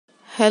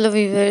Hello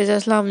viewers,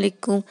 Assalamu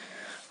alaikum.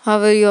 How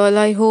are you all?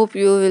 I hope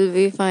you will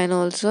be fine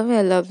also. May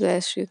Allah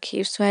bless you.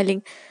 Keep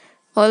smiling.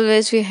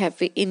 Always be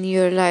happy in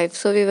your life.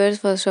 So viewers,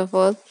 first of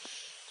all,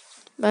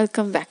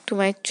 welcome back to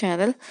my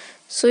channel.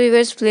 So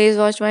viewers, please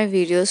watch my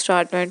video.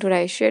 Start when to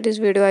I share this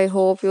video. I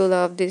hope you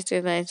love this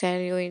designs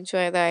and you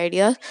enjoy the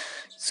ideas.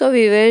 So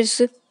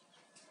viewers,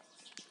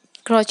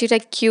 crochet a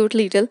cute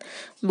little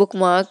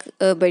bookmark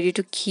ready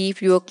to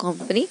keep your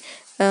company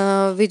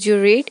with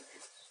your read.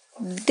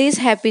 This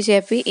happy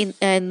chappy in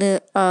an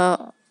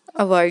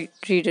avoid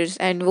readers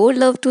and would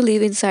love to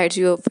live inside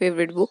your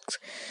favorite books.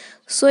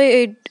 So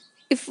it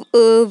if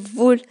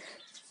would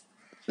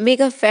make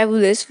a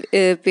fabulous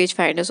page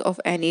finders of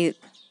any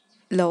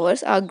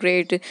lovers. A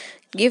great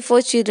gift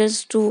for children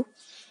too.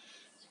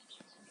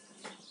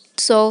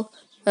 So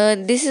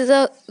this is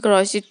a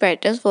crochet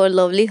patterns for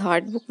lovely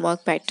heart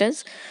bookmark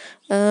patterns.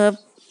 Uh,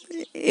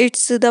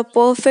 it's the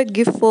perfect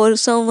gift for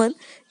someone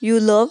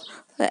you love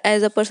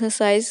as a personal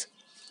size.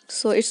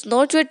 So it's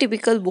not your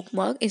typical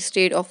bookmark.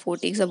 Instead of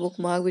putting a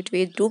bookmark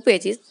between two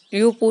pages,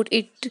 you put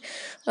it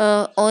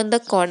on the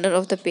corner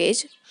of the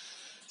page.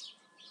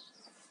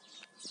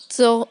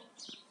 So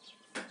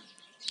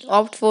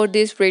opt for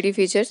these pretty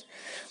features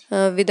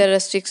with the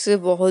rustic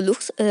boho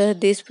looks.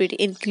 These pretty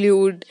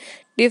include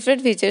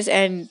different features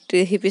and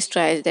hippie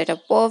styles that are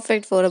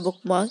perfect for a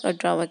bookmark or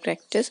drama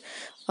characters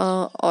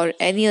or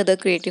any other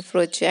creative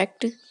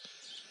project.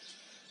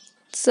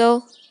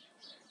 So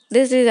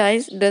this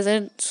design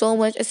doesn't so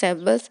much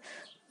assembles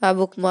a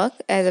bookmark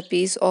as a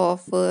piece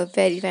of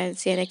very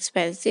fancy and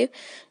expensive.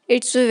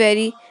 It's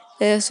very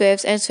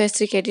swift and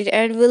sophisticated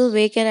and will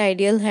make an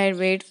ideal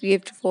handmade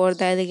gift for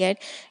the elegant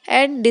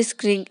and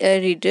discerning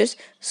readers.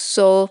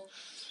 So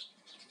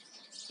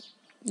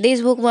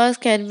these bookmarks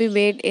can be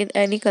made in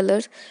any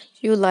colors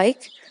you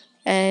like.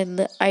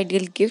 An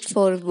ideal gift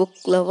for a book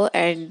lover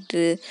and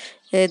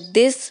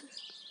this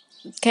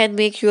can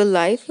make your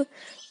life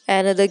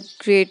another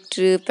great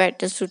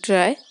patterns to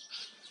try.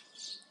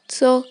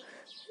 So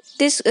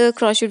this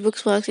crochet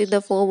bookmarks in the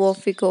form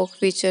of peacock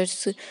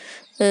features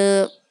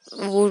uh,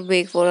 would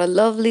make for a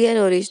lovely and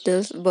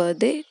original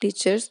birthday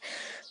teachers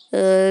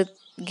uh,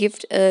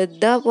 gift.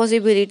 The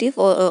possibility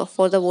for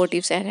the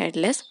motifs and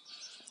endless.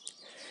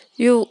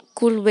 You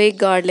could make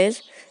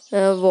garlands,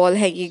 wall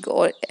hanging,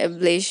 or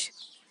embellish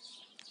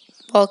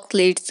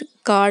booklets,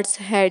 cards,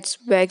 hats,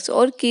 bags,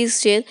 or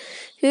keychains.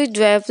 You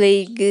enjoy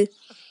playing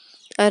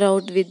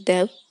around with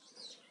them.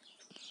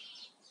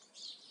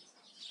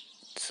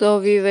 So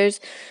viewers,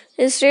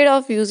 instead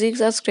of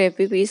using a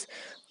scrappy piece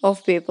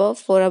of paper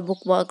for a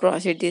bookmark,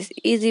 crochet this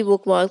easy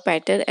bookmark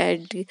pattern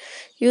and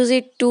use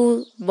it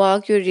to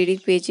mark your reading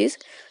pages.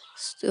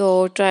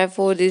 So try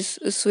for this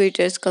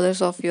sweetest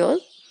colors of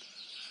yours.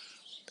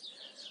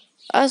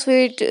 A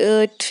sweet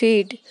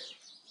treat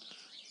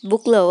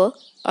book lover,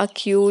 a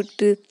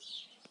cute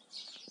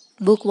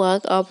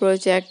bookmark, a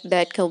project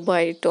that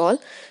combine it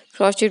all.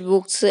 Crochet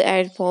books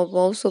and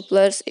pom-pom. So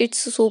plus it's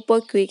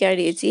super quick and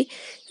easy.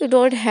 You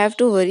don't have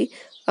to worry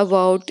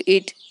about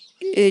it.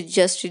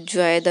 Just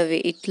enjoy the way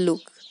it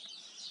look.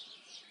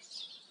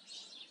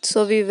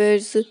 So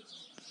viewers,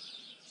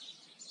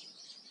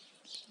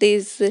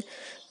 this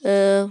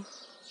uh,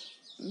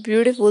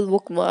 beautiful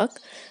bookmark,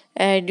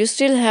 and you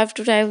still have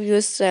to time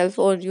yourself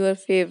on your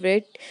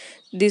favorite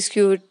these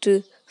cute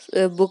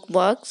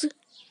bookmarks.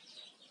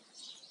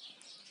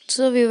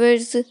 So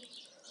viewers,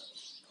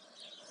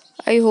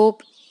 I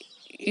hope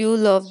you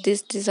love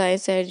this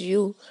designs and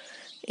you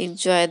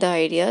enjoy the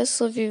ideas.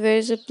 So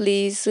viewers,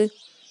 please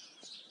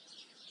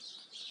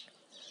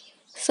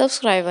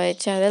subscribe my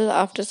channel.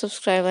 After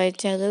subscribe my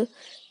channel,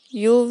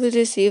 you will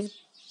receive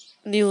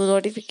new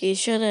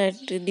notification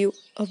and new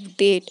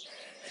update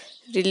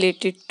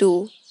related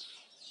to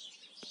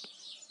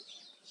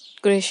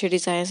crochet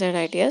designs and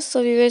ideas.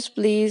 So viewers,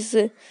 please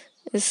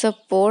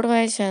support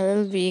my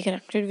channel, be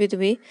connected with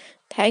me.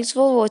 Thanks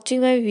for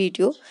watching my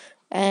video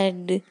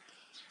and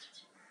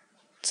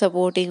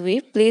supporting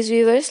me. Please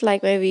viewers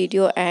like my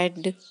video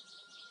and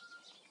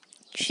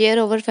share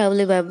our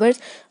family members.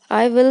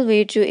 I will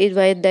meet you in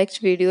my next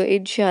video,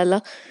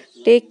 inshallah.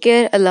 Take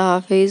care,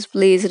 Allah Hafiz.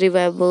 Please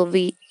remember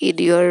me in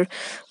your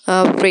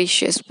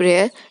precious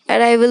prayer,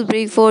 and I will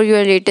bring for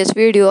your latest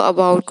video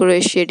about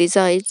crochet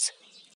designs.